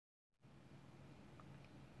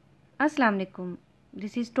Assalamu alaikum.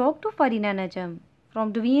 This is Talk to Farina Najam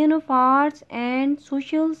from Division of Arts and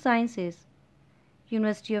Social Sciences,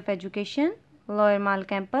 University of Education, Lower Mall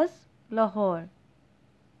Campus, Lahore.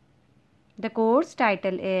 The course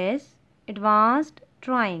title is Advanced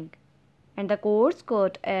Drawing and the course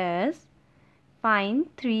code is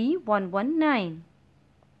 53119.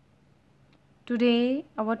 Today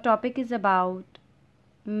our topic is about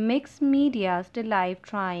mixed media still life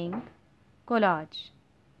drawing collage.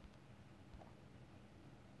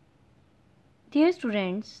 Dear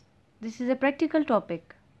students, this is a practical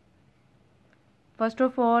topic. First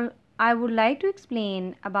of all, I would like to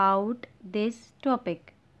explain about this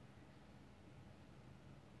topic.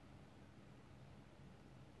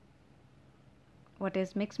 What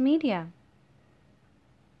is mixed media?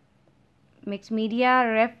 Mixed media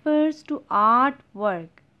refers to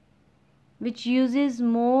artwork which uses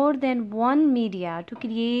more than one media to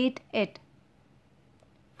create it.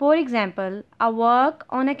 For example, a work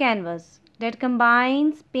on a canvas that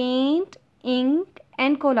combines paint, ink,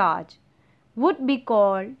 and collage would be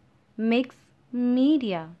called mixed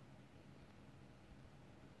media.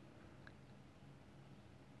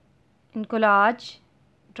 In collage,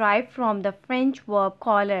 derived from the French verb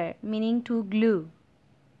coller, meaning to glue.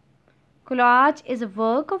 Collage is a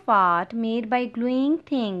work of art made by gluing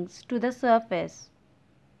things to the surface.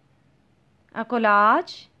 A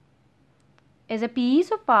collage is a piece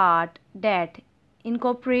of art that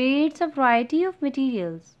incorporates a variety of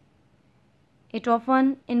materials. It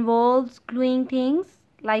often involves gluing things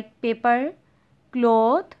like paper,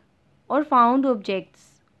 cloth, or found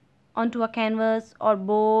objects onto a canvas or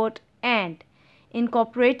board and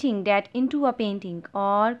incorporating that into a painting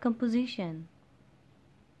or composition.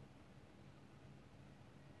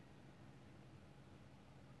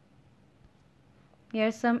 Here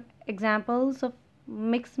are some examples of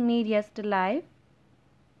mixed media still life.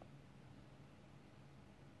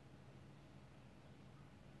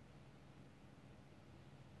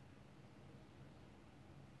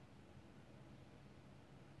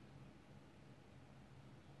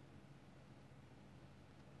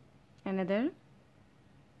 Another.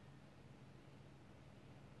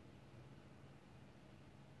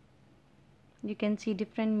 You can see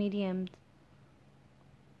different mediums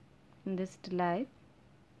in this still life.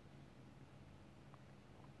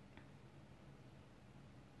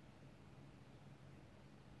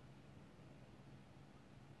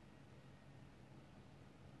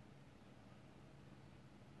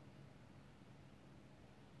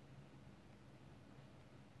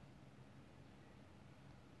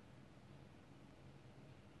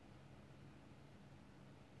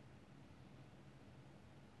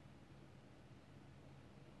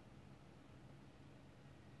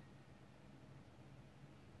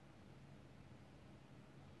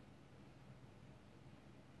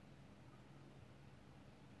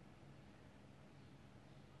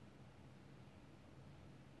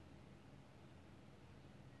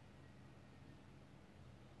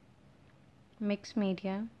 Mixed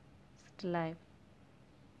media still life.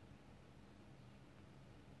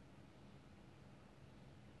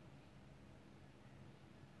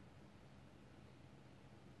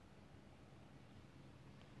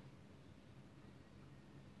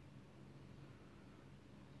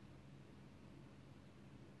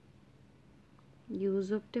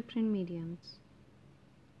 Use of different mediums.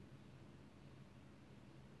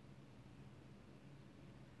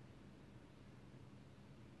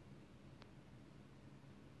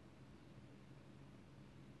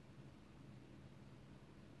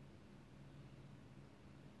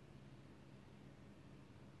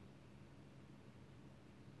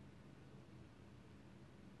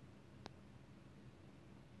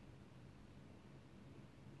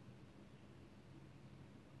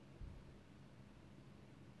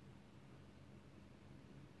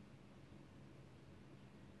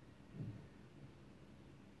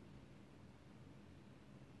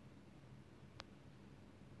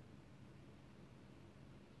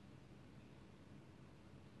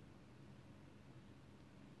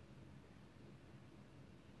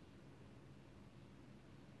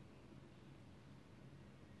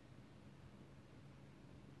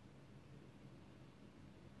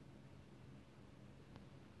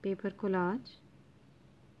 Paper collage.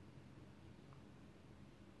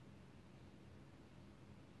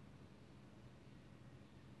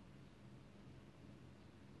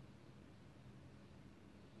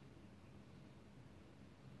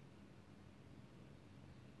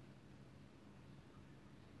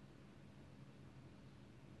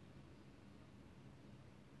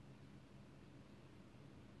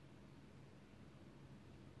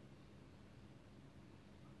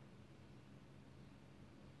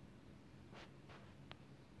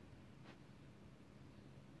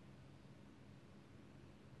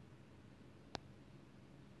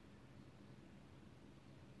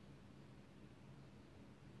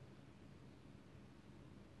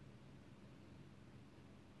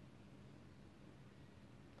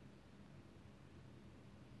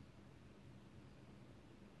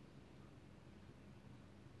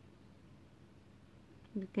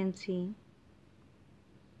 You can see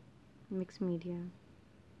mixed media.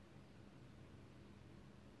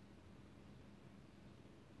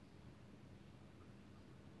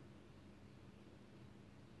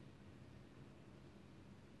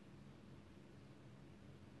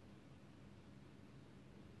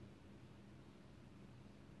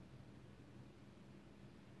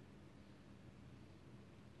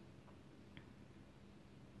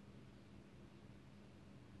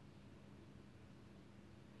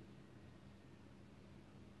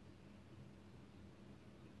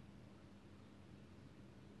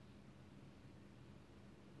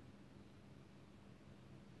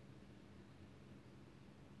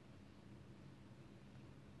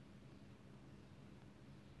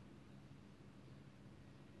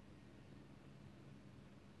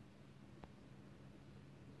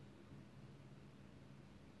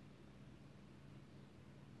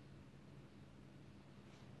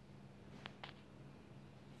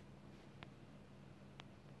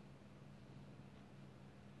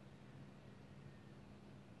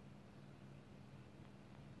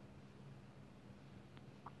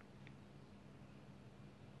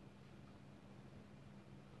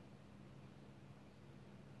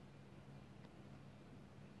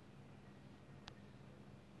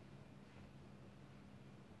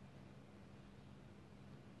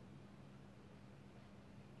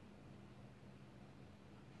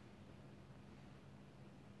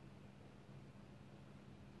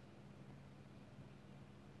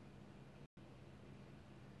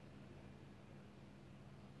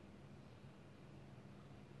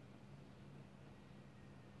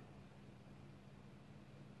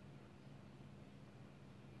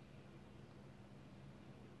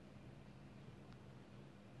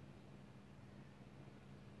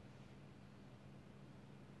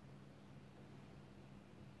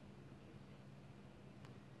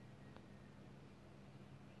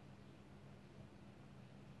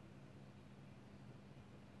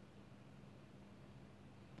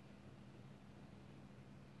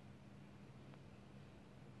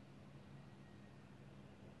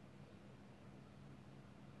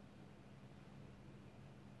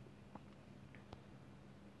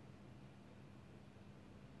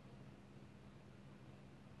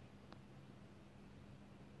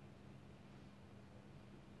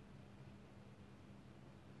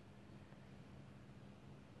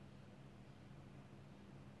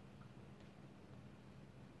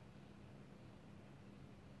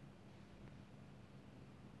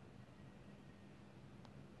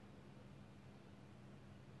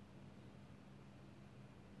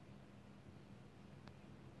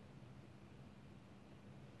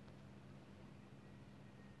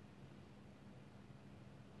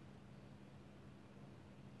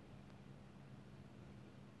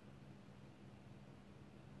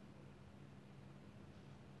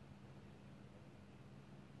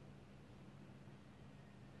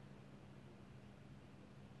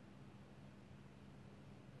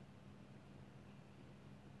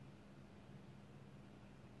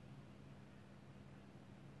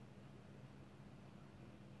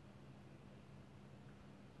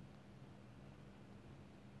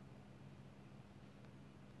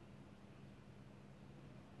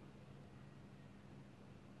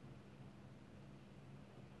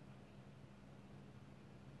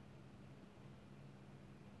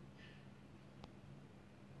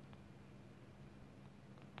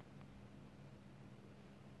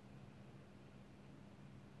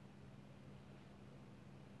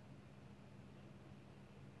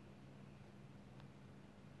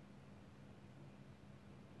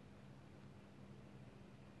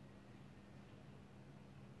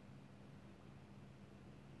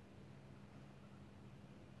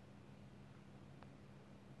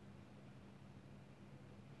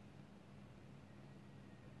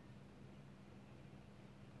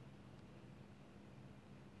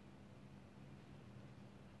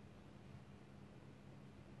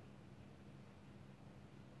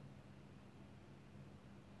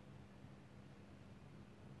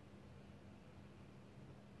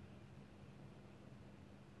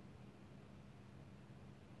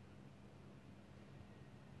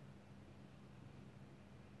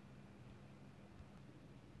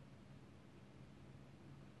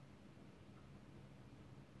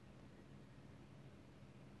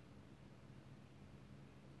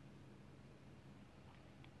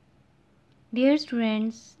 Dear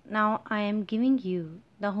students, now I am giving you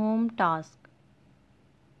the home task.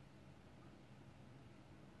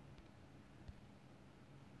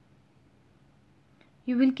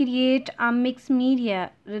 You will create a mixed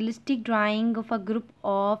media realistic drawing of a group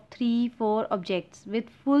of 3-4 objects with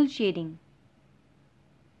full shading.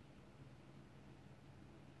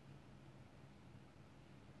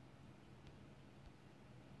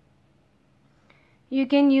 You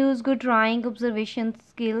can use good drawing observation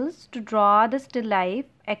skills to draw the still life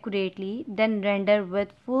accurately, then render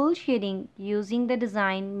with full shading using the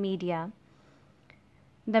design media.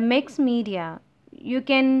 The mixed media. You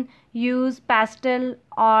can use pastel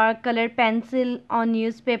or colored pencil on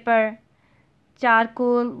newspaper,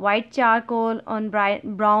 white charcoal on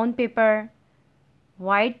brown paper,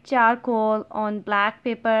 white charcoal on black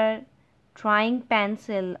paper, drawing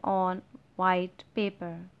pencil on white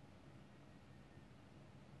paper.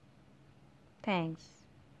 Thanks.